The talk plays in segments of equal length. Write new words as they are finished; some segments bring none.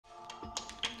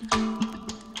So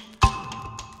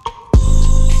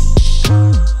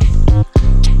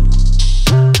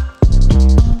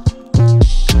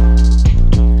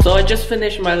I just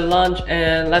finished my lunch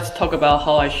and let's talk about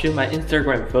how I shoot my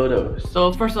Instagram photos.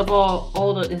 So first of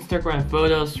all the Instagram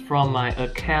photos from my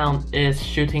account is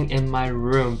shooting in my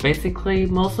room. Basically,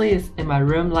 mostly it's in my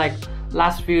room. Like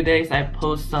last few days I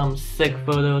post some sick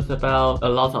photos about a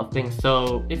lot of things.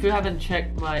 So if you haven't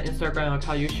checked my Instagram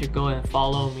account, you should go and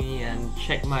follow me and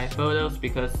check my photos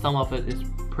because some of it is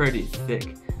pretty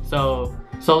sick. So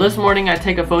this morning I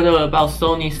take a photo about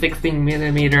Sony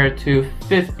 16mm to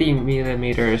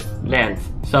 50mm lens.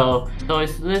 So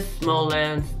it's this small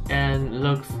lens and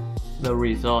the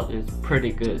result is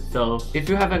pretty good. So if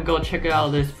you haven't, go check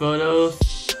out these photos.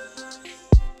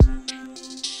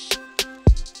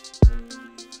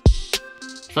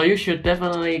 So you should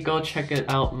definitely go check it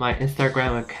out my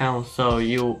Instagram account so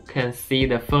you can see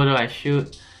the photo I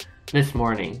shoot this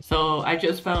morning. So I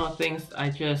just found things I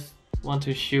just want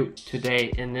to shoot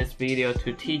today in this video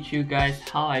to teach you guys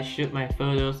how I shoot my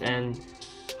photos and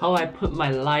how I put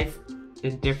my lights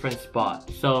in different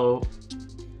spots. So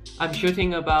I'm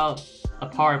shooting about a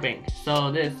power bank.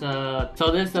 So this is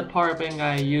a power bank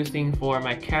I'm using for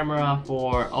my camera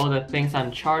for all the things I'm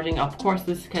charging. Of course,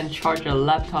 this can charge a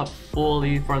laptop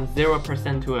fully from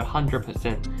 0% to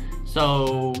 100%.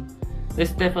 So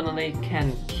this definitely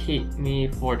can keep me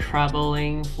for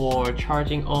traveling, for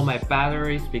charging all my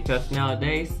batteries, because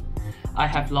nowadays I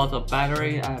have lots of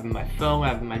battery. I have my phone, I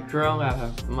have my drone, I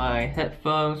have my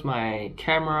headphones, my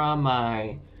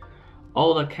camera,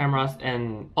 all the cameras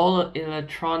and all the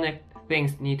electronic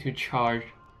things need to charge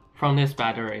from this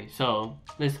battery. So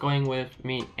this is going with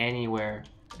me anywhere.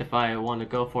 If I want to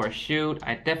go for a shoot,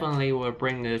 I definitely will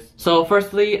bring this. So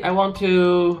firstly, I want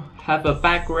to have a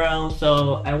background.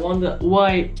 So I want a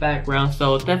white background.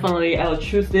 So definitely I'll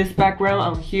choose this background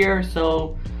on here.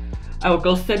 So I will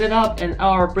go set it up and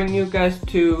I'll bring you guys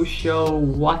to show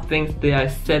what things did I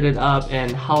set it up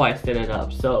and how I set it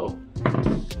up. So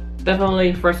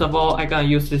definitely, first of all, I gotta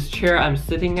use this chair I'm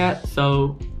sitting at.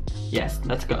 So yes,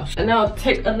 let's go. And now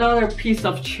take another piece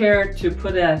of chair to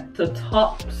put at the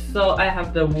top. So I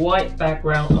have the white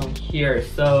background on here.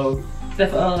 So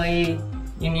definitely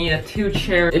you need a 2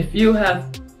 chair. If you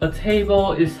have a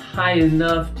table is high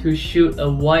enough to shoot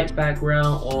a white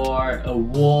background or a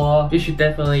wall, you should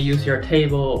definitely use your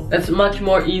table. It's much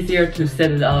more easier to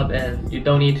set it up and you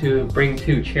don't need to bring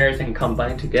 2 chairs and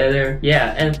combine together.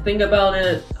 Yeah, and think about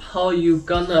it, how you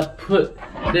gonna put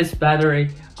this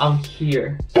battery on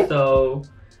here. So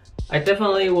I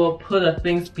definitely will put the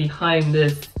things behind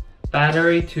this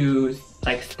battery to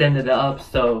like stand it up.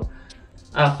 So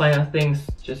I'll find out things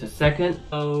just a second.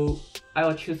 So I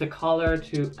will choose a color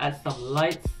to add some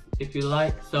lights if you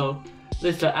like. So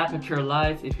this is the aperture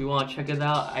lights. If you want to check it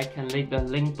out, I can leave the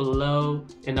link below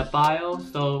in the bio.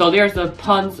 So there's a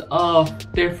tons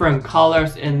of different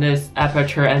colors in this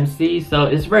aperture MC. So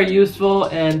it's very useful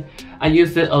and I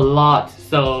use it a lot.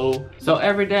 So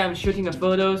every day I'm shooting the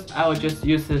photos, I will just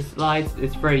use this lights.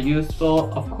 It's very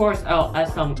useful. Of course, I'll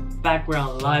add some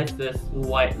background lights, this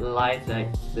white light, like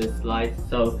this light.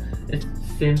 So it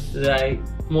seems like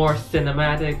more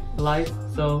cinematic light.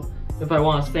 So if I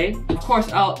want to say, of course,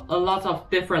 a lot of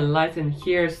different lights in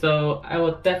here. So I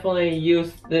will definitely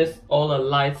use all the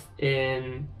lights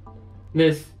in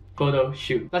this photo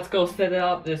shoot. Let's go set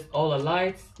up all the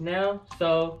lights now.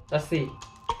 So let's see.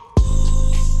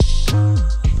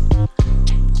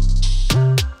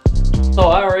 So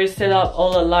I already set up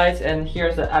all the lights and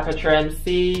here's the aperture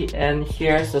MC and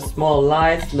here's the small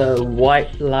lights, the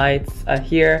white lights are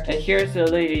here, and here's the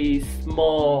really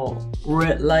small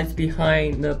red lights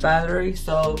behind the battery.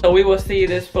 So we will see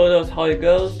this photos how it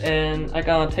goes, and I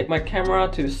gotta take my camera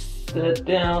to sit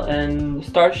down and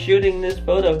start shooting this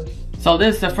photo. So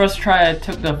this is the first try I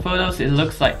took the photos. It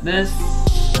looks like this.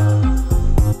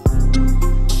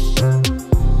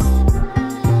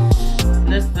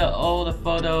 All the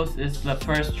photos is the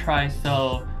first try.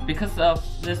 So because of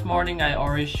this morning I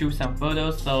already shoot some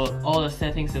photos, so all the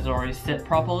settings is already set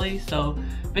properly. So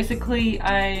basically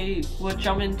I will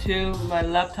jump into my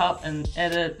laptop and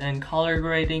edit and color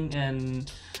grading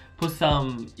and put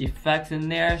some effects in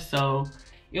there, so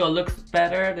it looks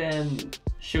better than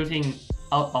shooting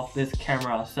out of this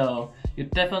camera. So you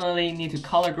definitely need to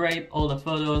color grade all the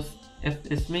photos. If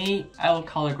it's me, I will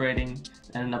color grading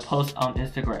and post on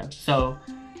Instagram. So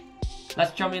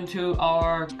let's jump into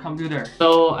our computer.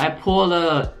 So I pull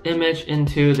the image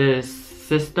into this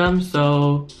system.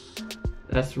 So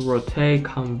let's rotate,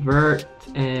 convert,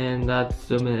 and let's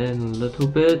zoom it in a little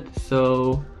bit.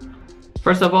 So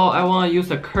first of all, I want to use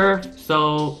a curve.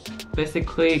 So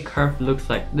basically curve looks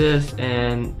like this,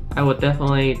 and I would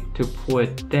definitely to pull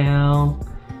it down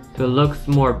to looks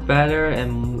more better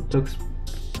and looks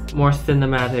more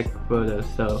cinematic photos.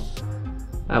 So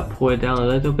I'll pull it down a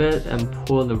little bit and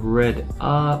pull the red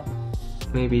up,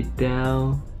 maybe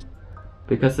down,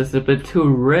 because it's a bit too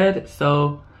red.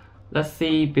 So let's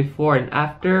see before and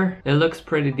after. It looks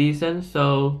pretty decent,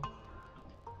 so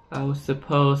I would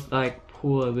suppose like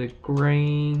pull a bit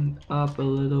green up a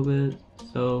little bit.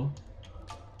 So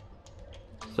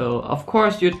of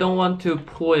course you don't want to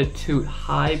pull it too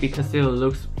high because it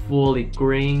looks fully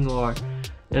green or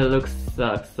it looks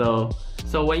sucks. So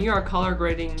when you are color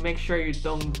grading, make sure you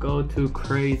don't go too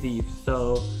crazy.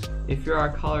 So if you are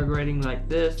color grading like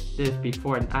this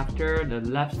before and after, the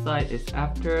left side is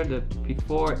after, the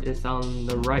before is on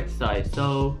the right side.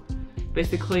 So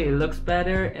basically it looks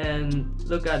better, and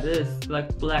look at this,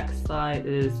 like black side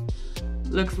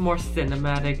looks more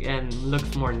cinematic and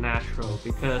looks more natural,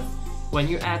 because when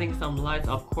you're adding some lights,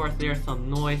 of course there's some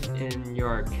noise in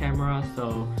your camera,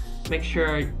 so make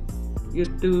sure you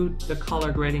do the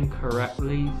color grading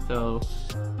correctly. So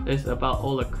it's about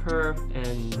all the curve,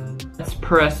 and let's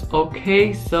press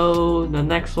OK. So the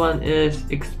next one is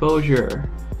exposure.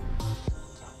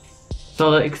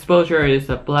 So the exposure is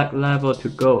a black level to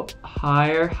go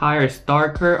higher. Higher is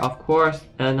darker, of course,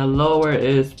 and the lower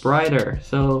is brighter.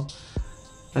 So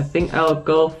I think I'll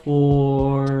go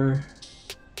for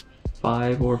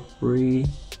 5 or 3.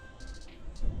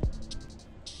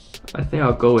 I think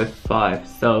I'll go with 5,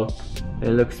 so it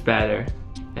looks better.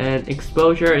 And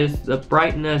exposure is the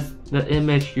brightness, the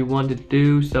image you want to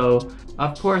do. So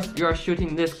of course you are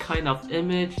shooting this kind of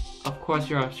image, of course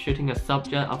you are shooting a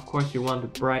subject, of course you want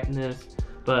the brightness,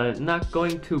 but not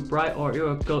going too bright or it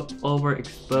will go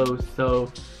overexposed.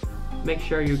 So make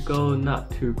sure you go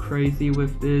not too crazy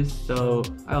with this. So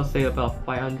I'll say about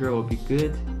 500 will be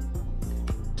good.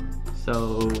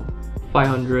 So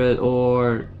 500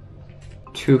 or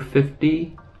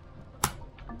 250.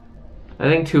 I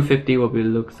think 250 will be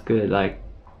looks good, like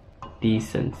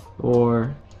decent.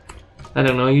 Or I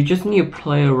don't know, you just need to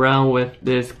play around with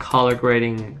this color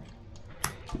grading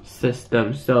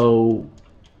system. So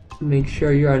make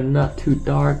sure you are not too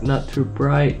dark, not too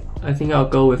bright. I think I'll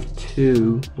go with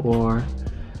 2, or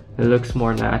it looks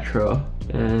more natural.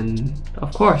 And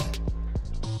of course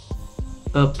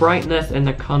the brightness and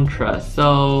the contrast.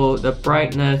 So the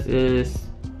brightness is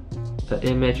the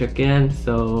image again,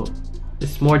 so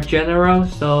it's more general,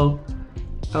 so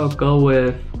I'll go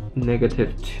with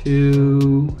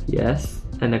 -2, yes.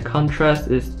 And the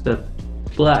contrast is the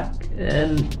black,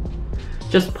 and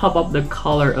just pop up the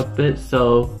color a bit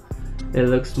so it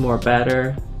looks more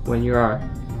better when you are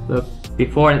look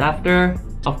before and after.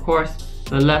 Of course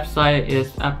the left side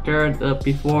is after, the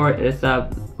before is the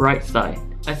right side.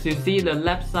 As you see, the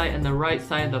left side and the right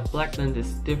side, the blackness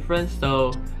is different,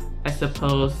 so I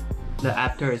suppose the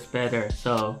after is better.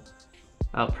 So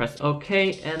I'll press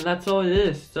OK, and that's all it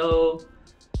is. So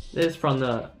this is from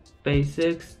the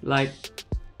basics, like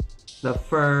the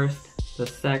first, the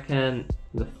second,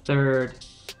 the third,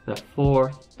 the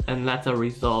fourth, and that's a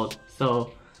result.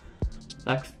 So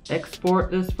let's export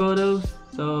this photos.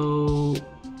 So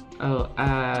I'll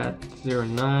add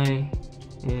 09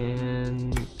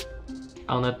 and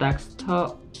on the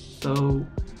desktop, so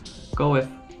go with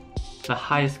the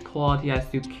highest quality as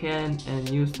you can and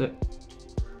use the,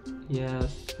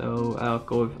 yes, so I'll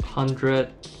go with 100,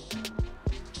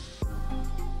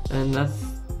 and let's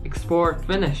export,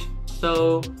 finish.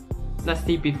 So let's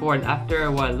see before and after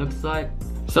what it looks like.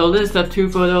 So this is the 2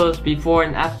 photos before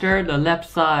and after. The left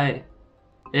side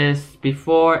is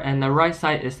before and the right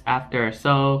side is after.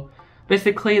 So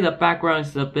basically the background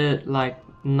is a bit like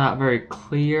not very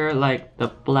clear, like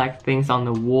the black things on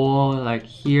the wall like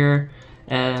here,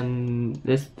 and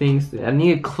this things I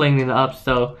need to clean it up.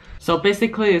 So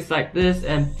basically it's like this,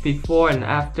 and before and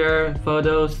after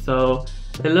photos. So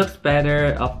it looks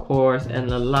better, of course, and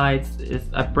the lights is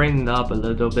I bring it up a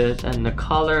little bit, and the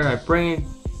color I bring it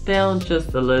down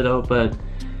just a little, but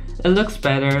it looks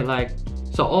better. Like,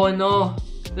 so all in all,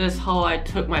 this is how I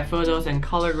took my photos and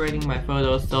color grading my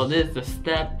photos. So this is the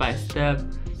step by step.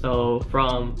 So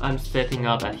from I'm setting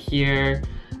up at here,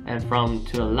 and from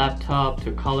to the laptop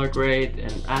to color grade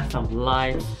and add some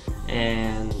lights,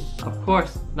 and of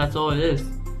course that's all it is.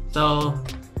 So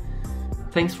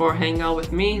thanks for hanging out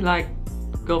with me, like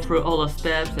go through all the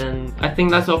steps, and I think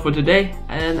that's all for today,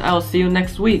 and I'll see you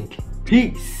next week.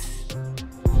 Peace.